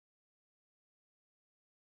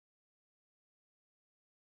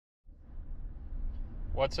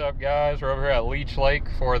What's up, guys? We're over here at Leech Lake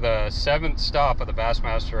for the 7th stop of the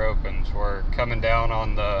Bassmaster Opens. We're coming down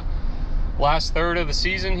on the last third of the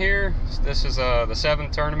season here. This is the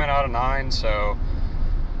 7th tournament out of 9, so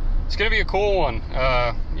it's gonna be a cool one.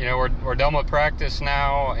 You know, we're done with practice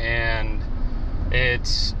now, and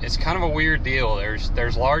it's kind of a weird deal. There's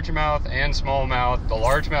largemouth and smallmouth. The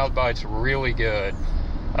largemouth bite's really good.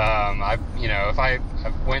 If I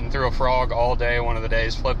went through a frog all day one of the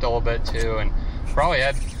days, flipped a little bit too, and probably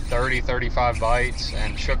had 30-35 bites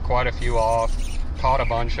and shook quite a few off, caught a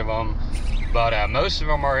bunch of them, but most of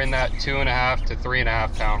them are in that 2.5 to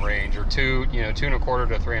 3.5 pound range, or 2.25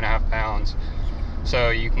 to 3.5 pounds. So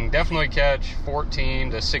you can definitely catch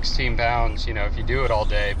 14 to 16 pounds, if you do it all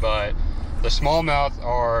day. But the smallmouth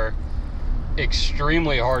are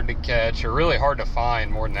extremely hard to catch, or really hard to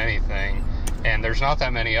find more than anything. And there's not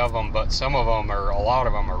that many of them, but some of them, or a lot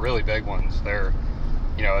of them, are really big ones. They're,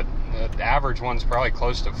 the average one's probably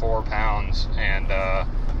close to 4 pounds. And,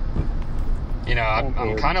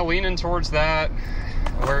 I'm kind of leaning towards that.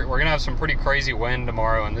 We're going to have some pretty crazy wind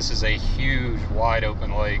tomorrow, and this is a huge, wide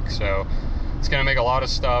open lake. So it's going to make a lot of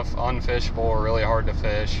stuff unfishable or really hard to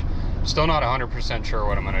fish. Still not 100% sure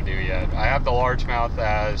what I'm going to do yet. I have the largemouth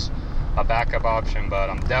as a backup option, but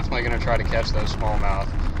I'm definitely going to try to catch those smallmouth.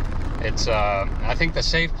 I think the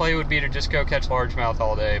safe play would be to just go catch largemouth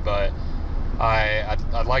all day, but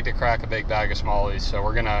I'd like to crack a big bag of smallies. So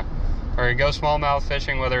we're gonna go smallmouth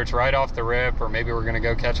fishing, whether it's right off the rip, or maybe we're gonna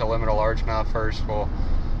go catch a limit of largemouth first. We'll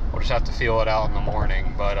just have to feel it out in the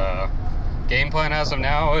morning. But game plan as of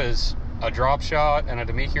now is a drop shot and a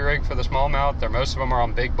demicky rig for the smallmouth. Most of them are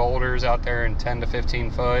on big boulders out there in 10 to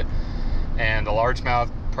 15 foot, and the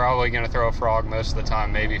largemouth probably gonna throw a frog most of the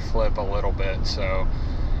time, maybe flip a little bit. So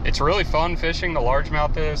it's really fun fishing, the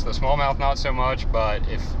largemouth is. The smallmouth not so much, but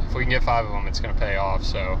if we can get 5 of them, it's going to pay off.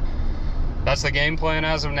 So that's the game plan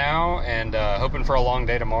as of now, and hoping for a long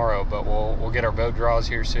day tomorrow. But we'll get our boat draws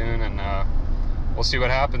here soon, and we'll see what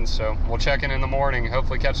happens. So we'll check in the morning,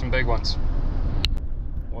 hopefully catch some big ones.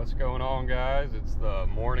 What's going on, guys? It's the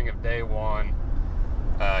morning of day 1.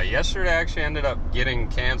 Yesterday actually ended up getting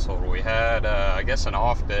canceled. We had, I guess, an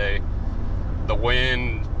off day. The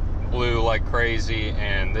wind blew like crazy,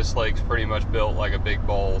 and this lake's pretty much built like a big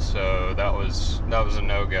bowl, so that was a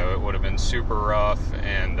no-go. It would have been super rough,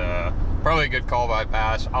 and probably a good call by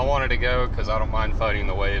Bass. I wanted to go because I don't mind fighting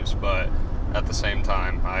the waves, but at the same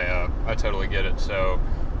time, I totally get it. So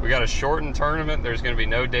we got a shortened tournament. There's going to be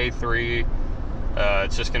no day 3.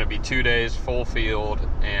 It's just going to be 2 days full field,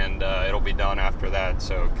 and it'll be done after that.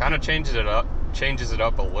 So kind of changes it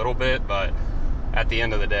up a little bit, but at the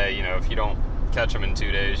end of the day, if you don't catch them in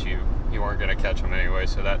 2 days, you weren't going to catch them anyway,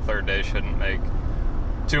 so that third day shouldn't make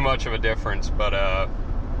too much of a difference. But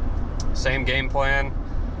same game plan,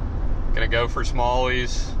 gonna go for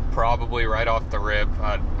smallies probably right off the rip.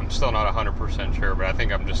 I'm still not 100% sure, but I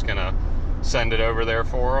think I'm just gonna send it over there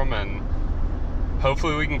for them, and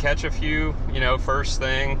hopefully we can catch a few first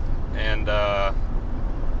thing. And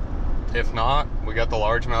if not, we got the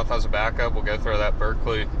largemouth as a backup. We'll go throw that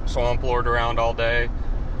Berkeley swamp lord around all day,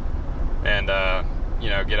 and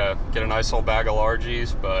get a nice little bag of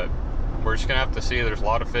largies. But we're just gonna have to see. There's a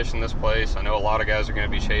lot of fish in this place. I know a lot of guys are gonna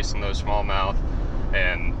be chasing those smallmouth,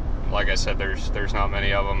 and like I said, there's not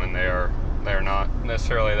many of them, and they're not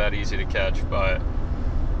necessarily that easy to catch. But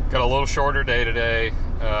got a little shorter day today,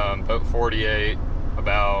 boat 48,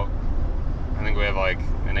 about, I think we have like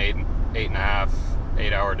an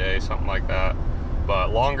 8 hour day, something like that. But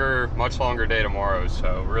much longer day tomorrow,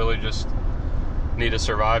 so really just need to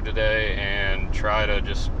survive today and try to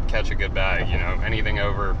just catch a good bag. Anything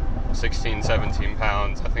over 16, 17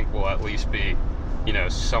 pounds, I think we'll at least be,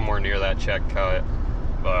 somewhere near that check cut.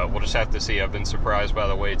 But we'll just have to see. I've been surprised by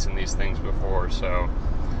the weights in these things before. So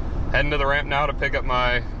heading to the ramp now to pick up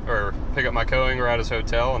my co-angler at his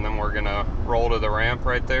hotel, and then we're gonna roll to the ramp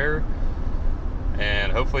right there,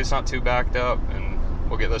 and hopefully it's not too backed up, and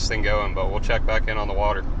we'll get this thing going. But we'll check back in on the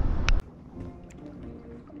water.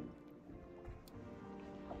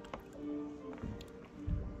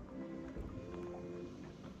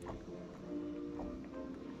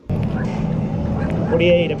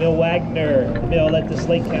 Emil Wagner. Emil let this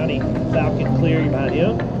Lake County Falcon clear behind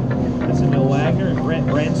him. That's Emil Wagner and Brent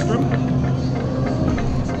Brandstrom.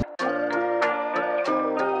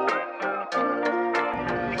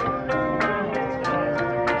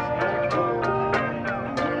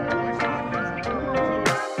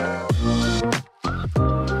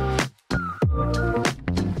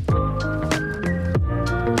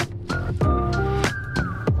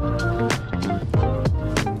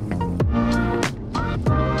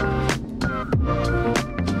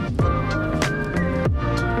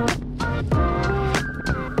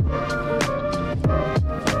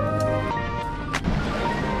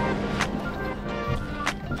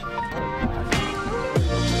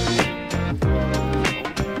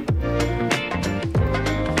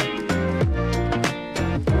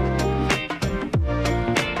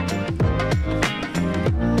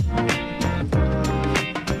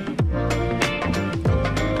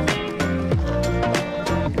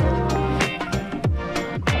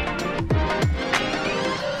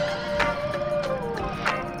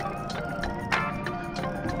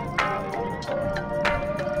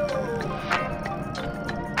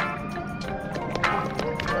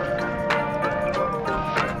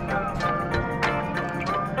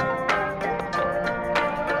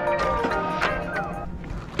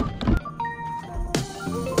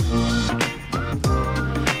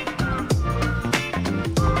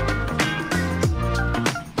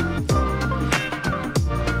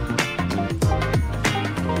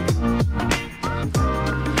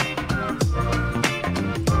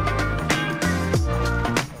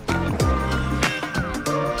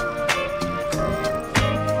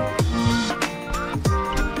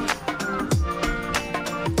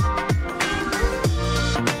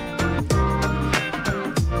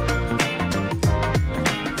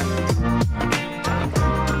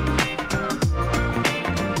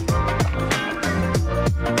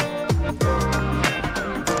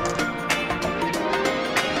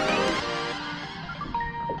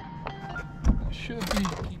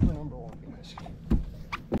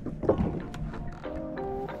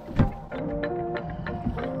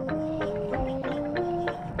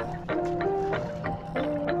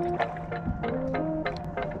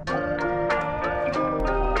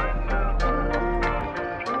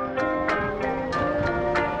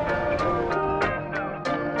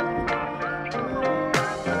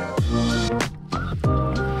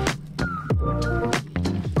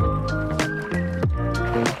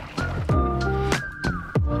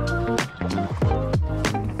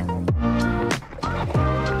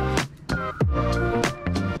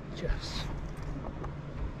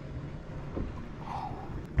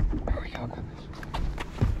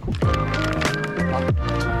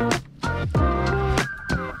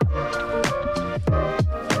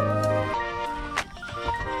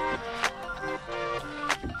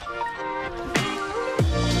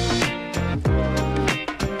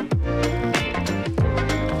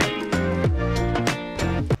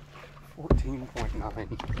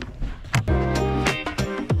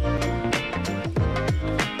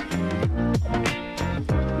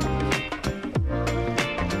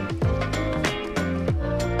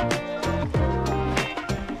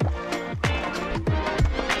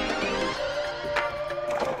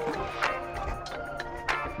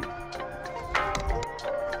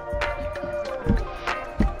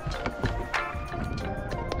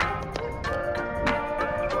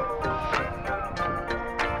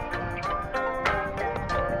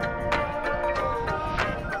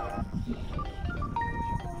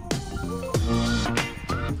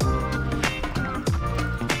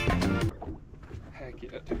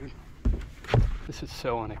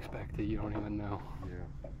 so unexpected, you don't even know.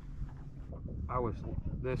 Yeah. I was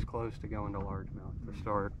this close to going to largemouth to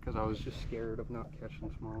start because I was just scared of not catching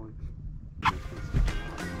smallies.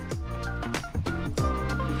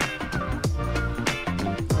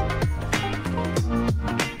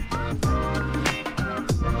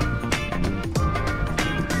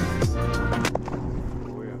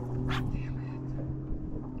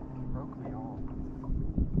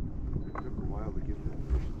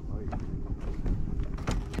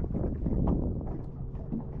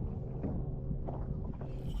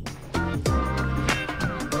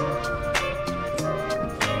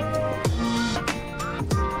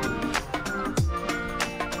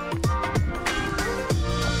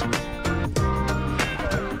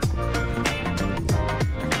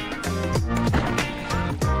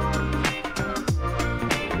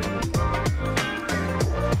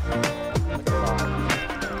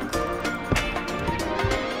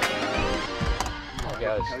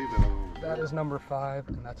 That is number 5,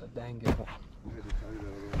 and that's a dang good one. I had to tell you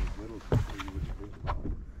that little so you wouldn't think about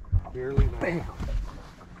it. Barely 9. Damn.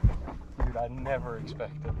 Dude, I never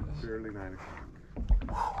expected this. Barely 9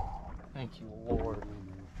 o'clock. Thank you, Lord.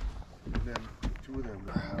 And then 2 of them.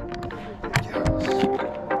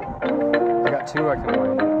 I got 2 I can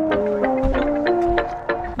win.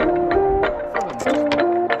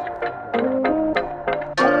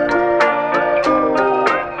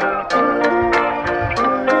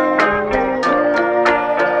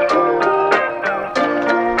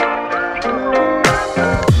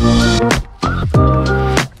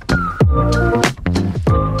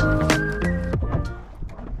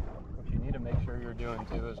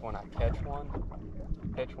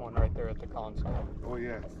 Pitch one right there at the console. Oh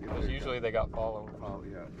yeah. Because usually they got follow. Oh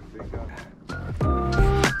yeah. They got.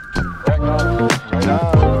 Right on. Right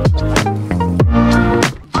on.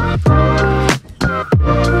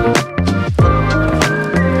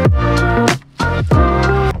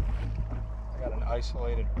 I got an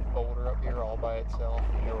isolated boulder up here all by itself,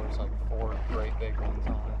 and there was like 4 great big ones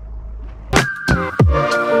on it.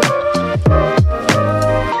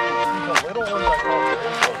 The little ones I caught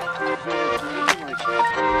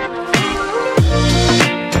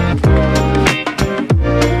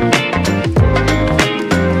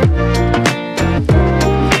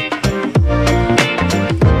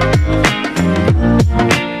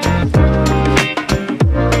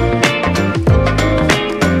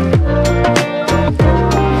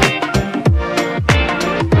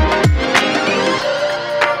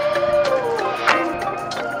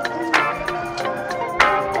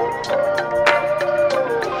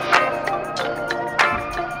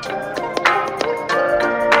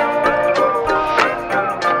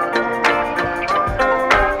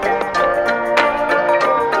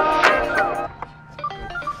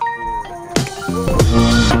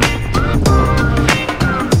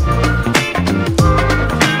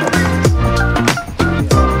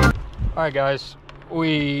Alright guys,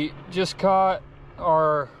 we just caught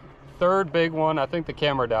our 3rd big one. I think the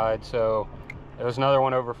camera died, so there was another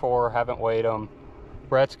one over 4, haven't weighed them.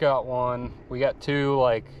 Brett's got 1. We got 2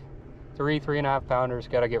 like 3.5 pounders,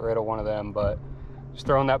 gotta get rid of one of them, but just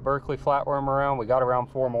throwing that Berkeley flatworm around. We got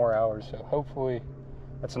around 4 more hours, so hopefully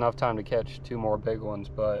that's enough time to catch 2 more big ones,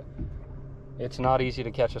 but it's not easy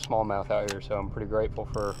to catch a smallmouth out here, so I'm pretty grateful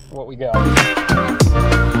for what we got.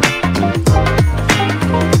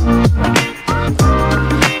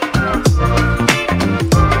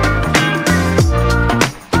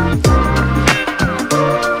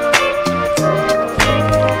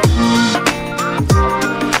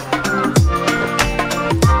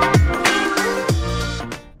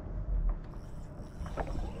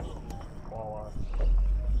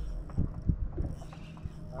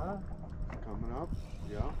 Coming up,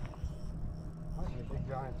 yeah. Might be a big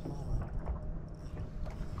giant smallmouth.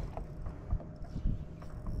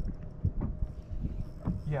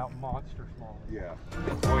 Yeah, monster smallmouth. Yeah.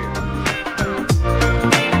 Oh yeah.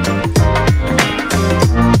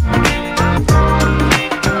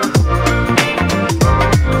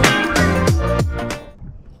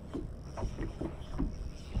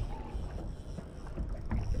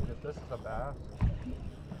 If this is a bass,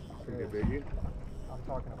 Pretty biggie. I'm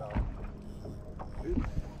talking about.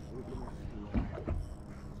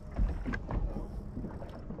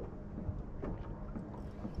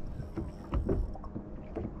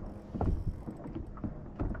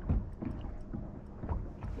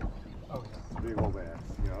 Oh, yeah. Big old bass.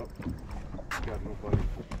 Yep. Got nobody.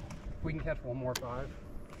 We can catch one more 5.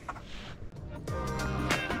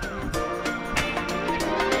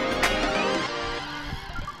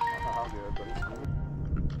 How good, but it's good.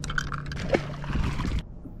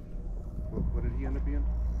 What did he end up being?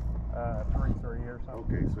 3.3 or something.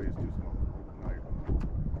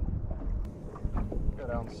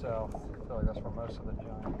 most of the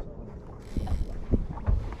giants.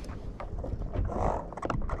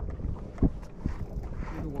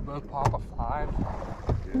 Maybe we'll both pop a 5.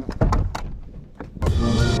 Yeah.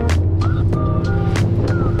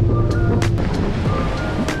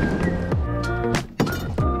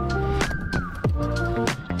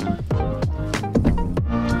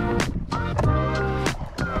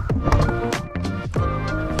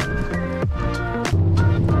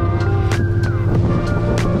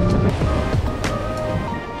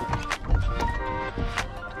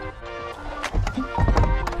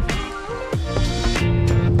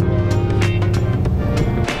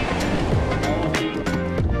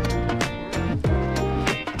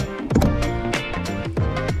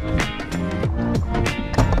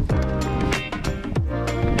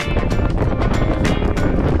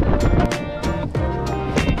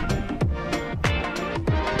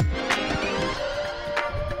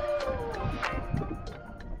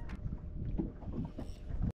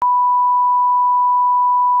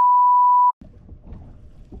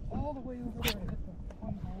 All the way over there and hit the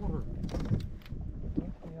one boulder.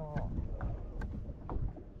 Take me off.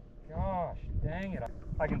 Gosh, dang it.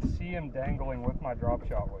 I can see him dangling with my drop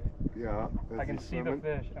shot weight. Yeah. I can see the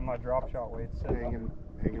fish and my drop shot weight sitting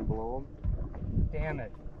hanging below him. Damn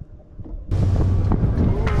it.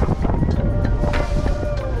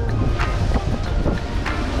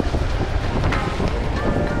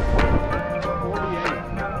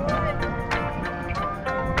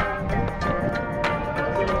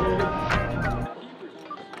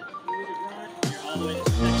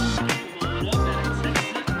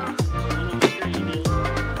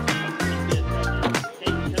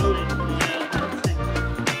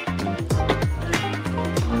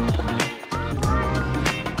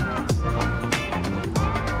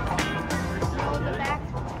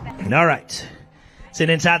 All right.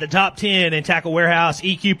 Sitting inside the top 10 in Tackle Warehouse.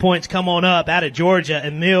 EQ points come on up out of Georgia.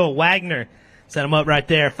 Emil Wagner. Set him up right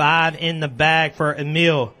there. 5 in the bag for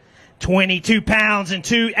Emil. 22 pounds and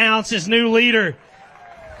 2 ounces. New leader.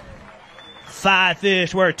 5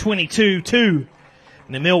 fish worth 22.2.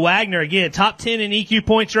 And Emil Wagner, again, top 10 in EQ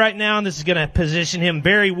points right now. And this is going to position him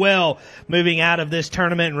very well moving out of this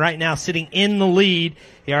tournament. And right now sitting in the lead.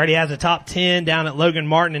 He already has a top 10 down at Logan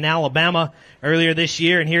Martin in Alabama earlier this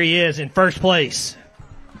year. And here he is in first place.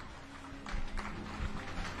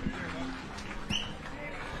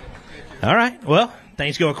 All right. Well,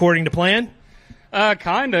 things go according to plan.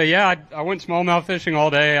 Kinda, yeah. I went smallmouth fishing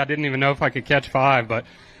all day. I didn't even know if I could catch 5, but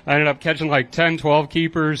I ended up catching like 10, 12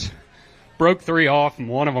 keepers. Broke 3 off, and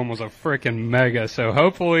one of them was a freaking mega. So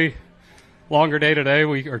hopefully, longer day today,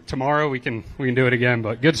 or tomorrow, we can do it again.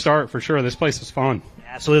 But good start for sure. This place is fun.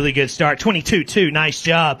 Absolutely good start. 22.2. Nice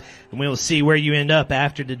job. And we will see where you end up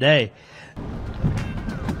after today.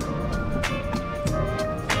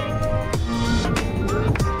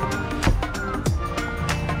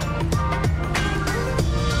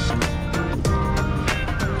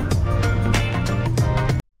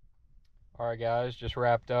 Alright guys, just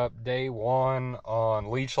wrapped up day 1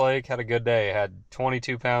 on Leech Lake. Had a good day. Had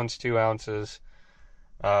 22 pounds, 2 ounces.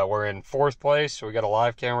 We're in 4th place, so we got a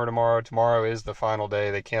live camera tomorrow. Tomorrow is the final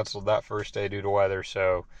day. They canceled that first day due to weather,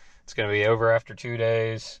 so it's going to be over after 2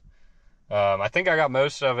 days. I think I got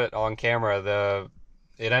most of it on camera.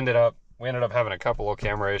 We ended up having a couple of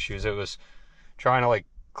camera issues. It was trying to like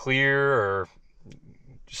clear or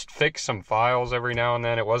just fix some files every now and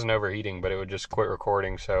then. It wasn't overheating, but it would just quit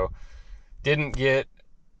recording, so didn't get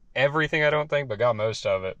everything, I don't think, but got most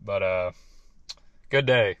of it. But good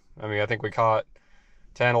day. I mean, I think we caught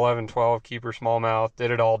 10, 11, 12 keeper smallmouth. Did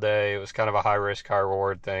it all day. It was kind of a high risk, high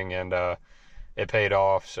reward thing, and it paid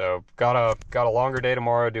off. So got a longer day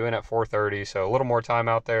tomorrow, doing at 4:30. So a little more time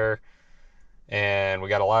out there, and we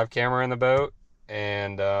got a live camera in the boat,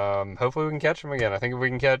 and hopefully we can catch them again. I think if we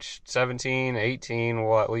can catch 17, 18,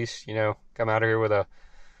 we'll at least come out of here with a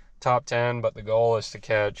top 10, but the goal is to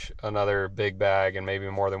catch another big bag and maybe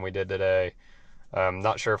more than we did today. I'm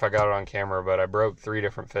not sure if I got it on camera, but I broke 3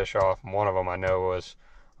 different fish off, and one of them I know was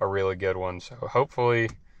a really good one. So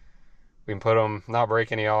hopefully we can put them, not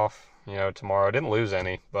break any off, tomorrow. I didn't lose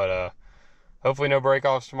any, but hopefully no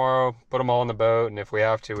break-offs tomorrow. Put them all in the boat, and if we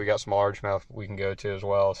have to, we got some largemouth we can go to as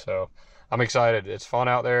well. So I'm excited. It's fun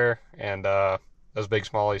out there, and those big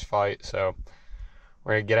smallies fight. So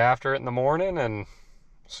we're going to get after it in the morning, and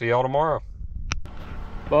see y'all tomorrow.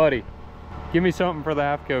 Buddy, give me something for the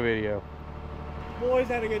AFTCO video. Boys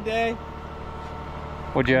had a good day.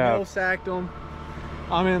 What'd you have? Sacked them.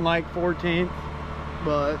 I'm in like 14th,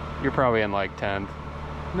 but You're probably in like 10th.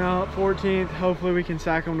 no, 14th. Hopefully we can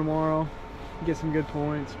sack them tomorrow, get some good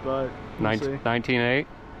points, but we'll see. 19.8?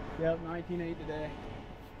 Yep, 19.8 today.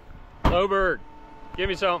 Low bird. Give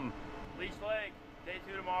me something. Leech Lake, day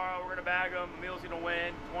 2 tomorrow. We're gonna bag them. Emil's gonna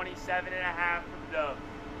win 27.5 for the dub.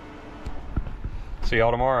 See y'all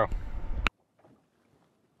tomorrow.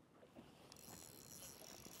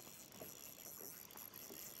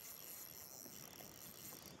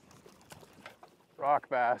 Rock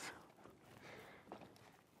bass.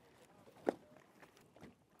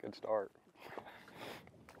 Good start.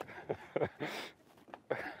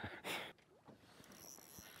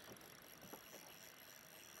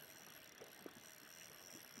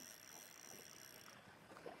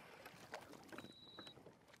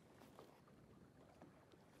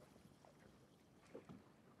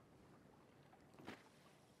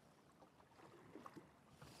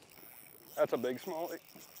 That's a big smallie.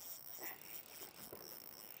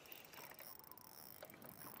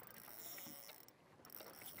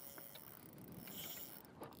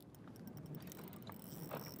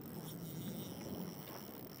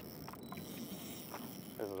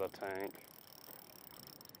 This is a tank.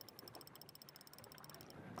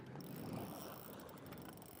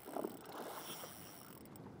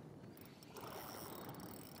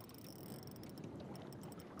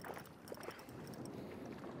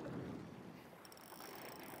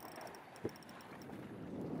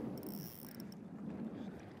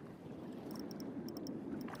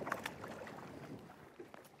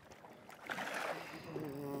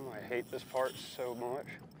 I hate this part so much.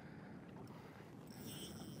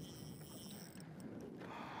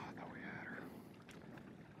 I thought we had her.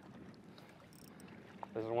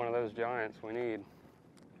 This is one of those giants we need.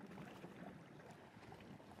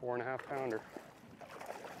 4.5 pounder.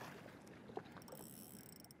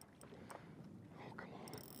 Oh, come on.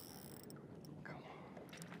 Come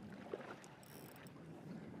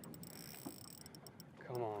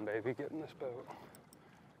on. Come on, baby, get in this boat.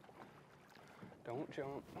 Don't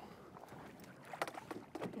jump.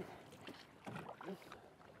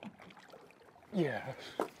 Yes.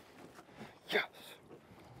 Yes.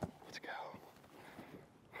 Let's go.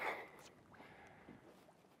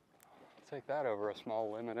 Take that over a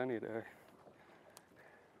small limit any day.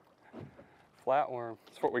 Flatworm.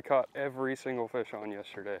 That's what we caught every single fish on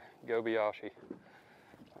yesterday. Gobiyashi.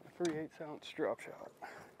 3/8 ounce drop shot.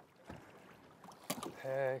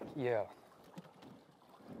 Heck yeah.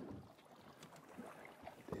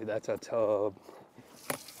 Dude, that's a tub.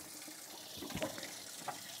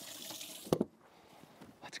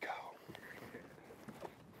 Let's go.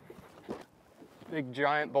 Big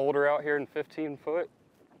giant boulder out here in 15 foot.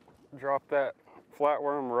 Drop that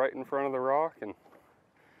flatworm right in front of the rock and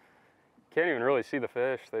can't even really see the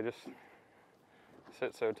fish. They just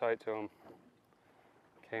sit so tight to them.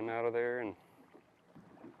 Came out of there and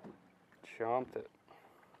chomped it.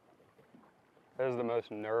 That is the most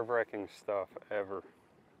nerve-wracking stuff ever.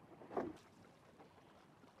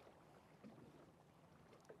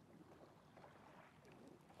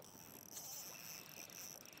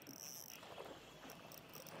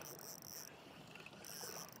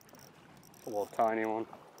 It's a little tiny one.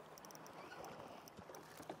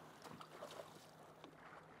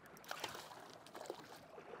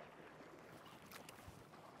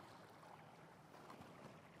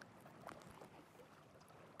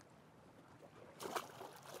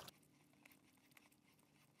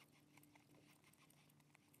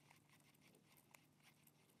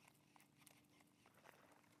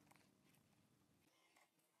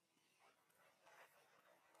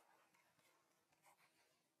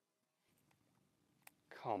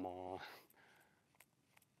 Come on.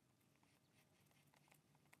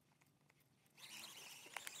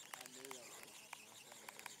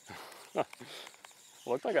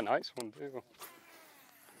 Looked like a nice one too.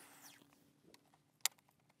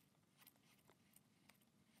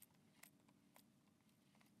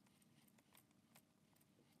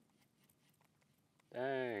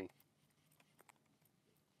 Dang.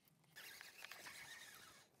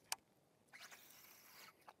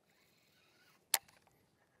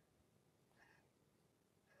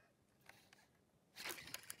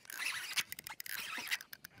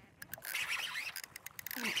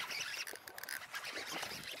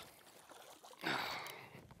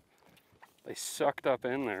 They sucked up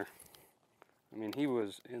in there. I mean, he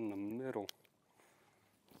was in the middle.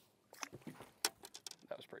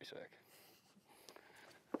 That was pretty sick.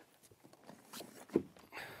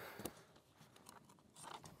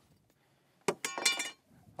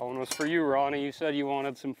 That one was for you, Ronnie. You said you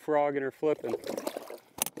wanted some frogging or flipping.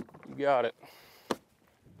 You got it.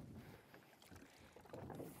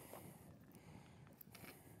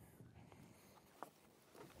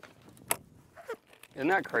 Isn't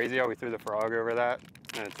that crazy how we threw the frog over that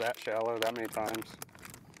and it's that shallow that many times?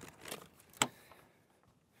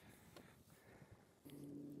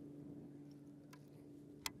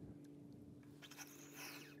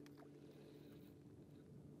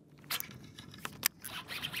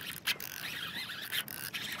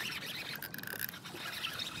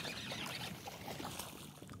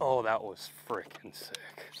 Oh, that was freaking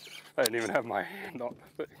sick. I didn't even have my hand on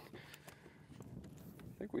the thing.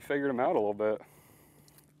 I think we figured him out a little bit.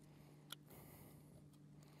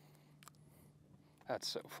 That's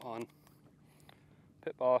so fun.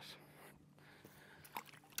 Pit boss.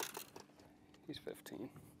 He's 15.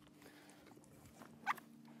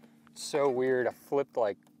 It's so weird. I flipped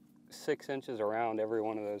like 6 inches around every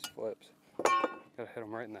one of those flips. Gotta hit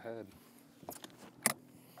him right in the head.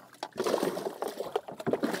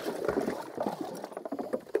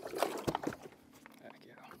 Heck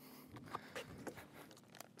yeah.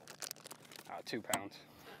 2 pounds.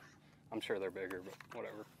 I'm sure they're bigger, but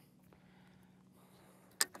whatever.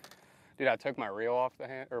 Dude, I took my reel off the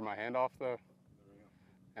hand, or my hand off the,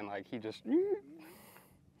 and like he just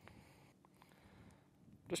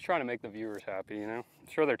trying to make the viewers happy, you know? I'm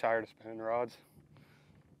sure they're tired of spinning rods.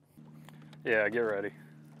 Yeah, get ready.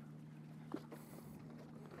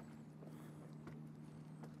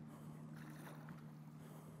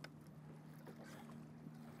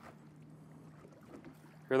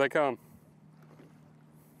 Here they come.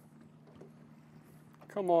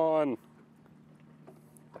 Come on.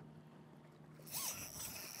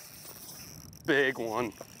 Big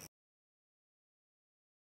one.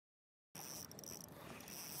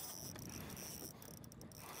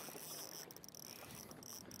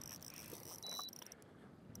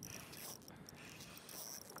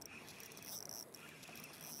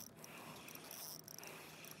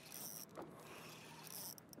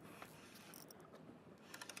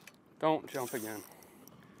 Don't jump again.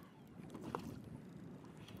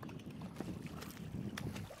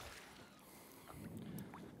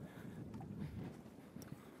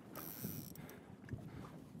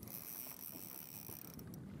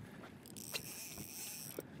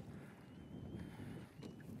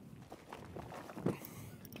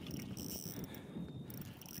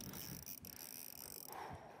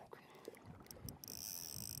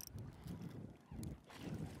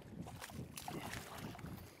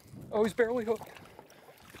 Oh, he's barely hooked.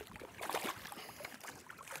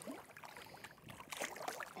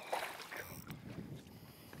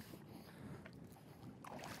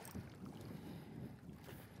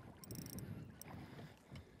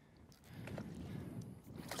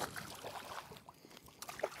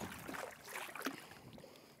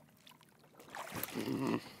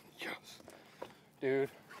 Yes. Dude,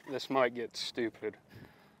 this might get stupid.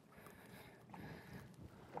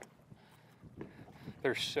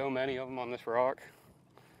 There's so many of them on this rock.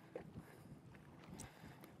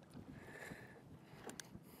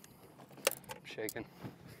 I'm shaking.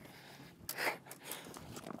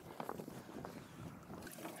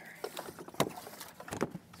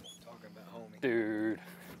 Dude.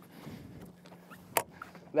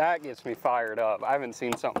 That gets me fired up. I haven't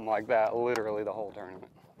seen something like that literally the whole tournament.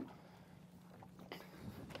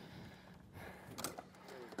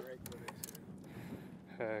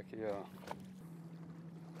 Heck yeah.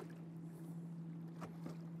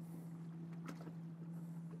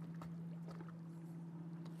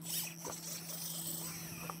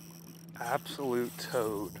 Absolute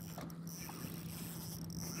toad.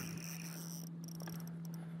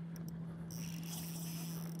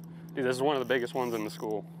 Dude, this is one of the biggest ones in the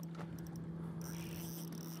school.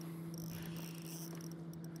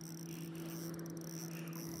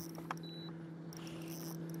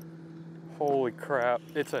 Holy crap,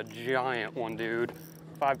 it's a giant one, dude.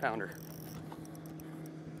 5-pounder.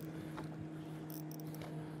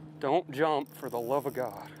 Don't jump for the love of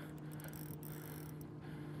God.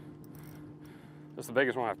 That's the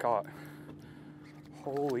biggest one I've caught.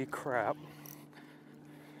 Holy crap.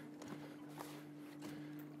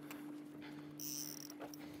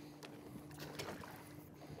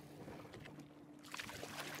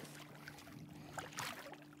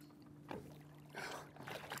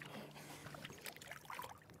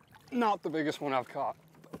 Not the biggest one I've caught,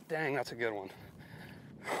 but dang, that's a good one.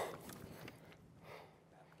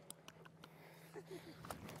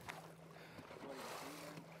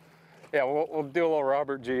 Yeah, we'll do a little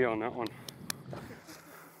Robert G on that one.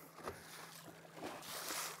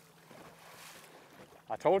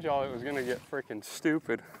 I told y'all it was gonna get freaking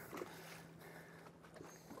stupid.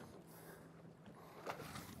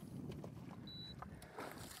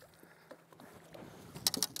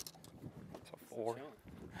 It's a 4.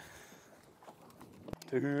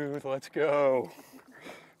 Dude, let's go.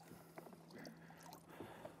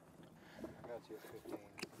 I got you at 15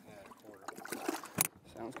 and a quarter.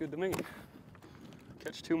 Sounds good to me.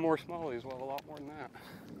 Catch 2 more smallies, we'll have a lot more than that.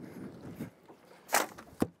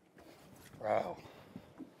 Wow.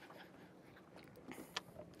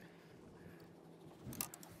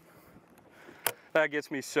 That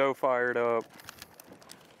gets me so fired up.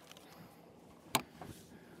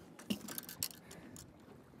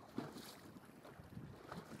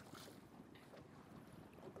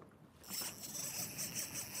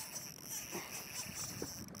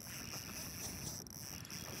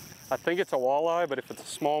 I think it's a walleye, but if it's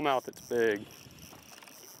a smallmouth, it's big.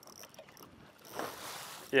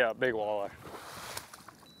 Yeah, big walleye.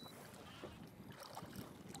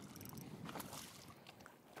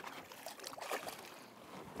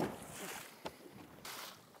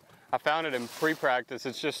 I found it in pre-practice.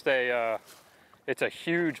 It's just it's a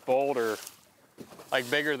huge boulder, like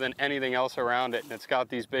bigger than anything else around it, and it's got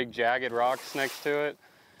these big jagged rocks next to it.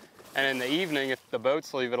 And in the evening, if the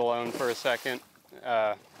boats leave it alone for a second,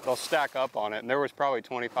 they'll stack up on it. And there was probably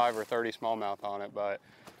 25 or 30 smallmouth on it, but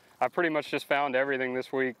I pretty much just found everything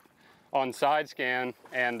this week on side scan,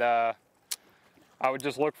 and I would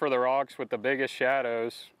just look for the rocks with the biggest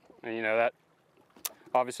shadows, and you know, that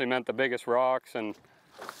obviously meant the biggest rocks, and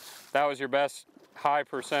that was your best high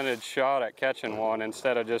percentage shot at catching one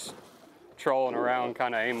instead of just trolling around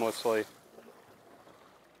kind of aimlessly.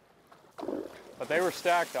 But they were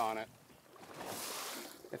stacked on it.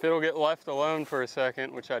 If it'll get left alone for a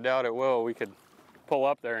second, which I doubt it will, we could pull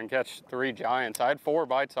up there and catch 3 giants. I had 4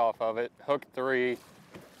 bites off of it, hooked 3,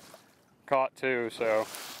 caught 2, so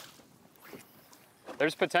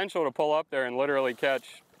there's potential to pull up there and literally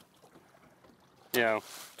catch, you know,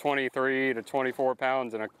 23 to 24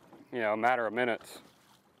 pounds in a matter of minutes.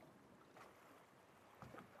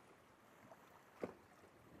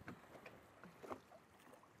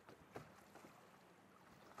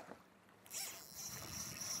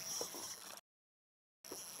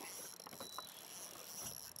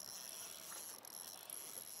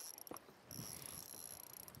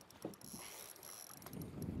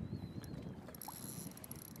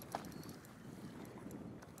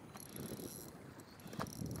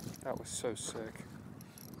 That was so sick.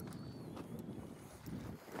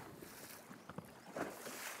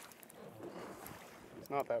 It's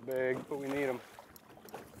not that big, but we need them.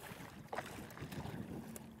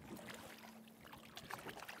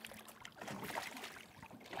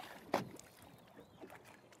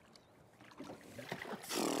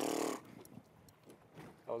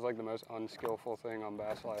 That was like the most unskillful thing on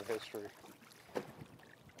Bass Live history.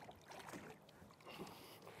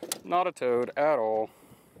 Not a toad at all.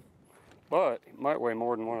 But it might weigh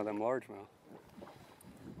more than one of them largemouth.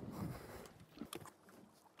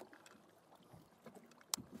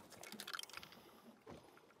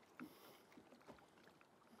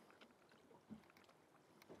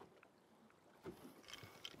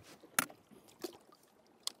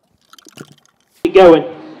 Keep going.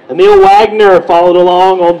 Emil Wagner followed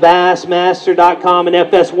along on Bassmaster.com and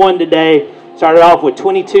FS1 today. Started off with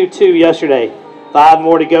 22.2 yesterday. 5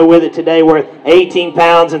 more to go with it today, worth 18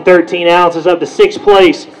 pounds and 13 ounces, up to 6th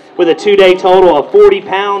place with a 2-day total of 40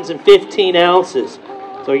 pounds and 15 ounces.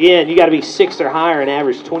 So again, you got to be 6th or higher and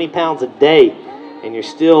average 20 pounds a day, and you're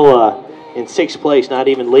still in 6th place, not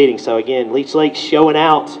even leading. So again, Leech Lake showing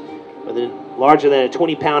out with a larger than a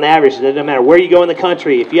 20-pound average. It doesn't matter where you go in the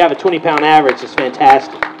country. If you have a 20-pound average, it's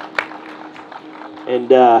fantastic.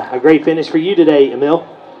 And a great finish for you today,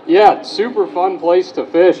 Emil. Yeah, super fun place to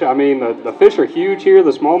fish. I mean, the fish are huge here. The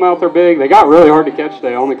smallmouth are big. They got really hard to catch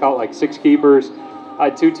today. I only caught like 6 keepers. I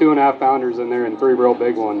had 2 2.5 pounders in there and 3 real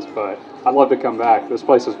big ones, but I'd love to come back. This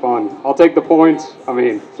place is fun. I'll take the points. I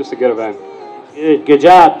mean, just a good event. Good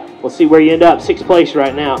job. We'll see where you end up. 6th place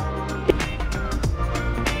right now.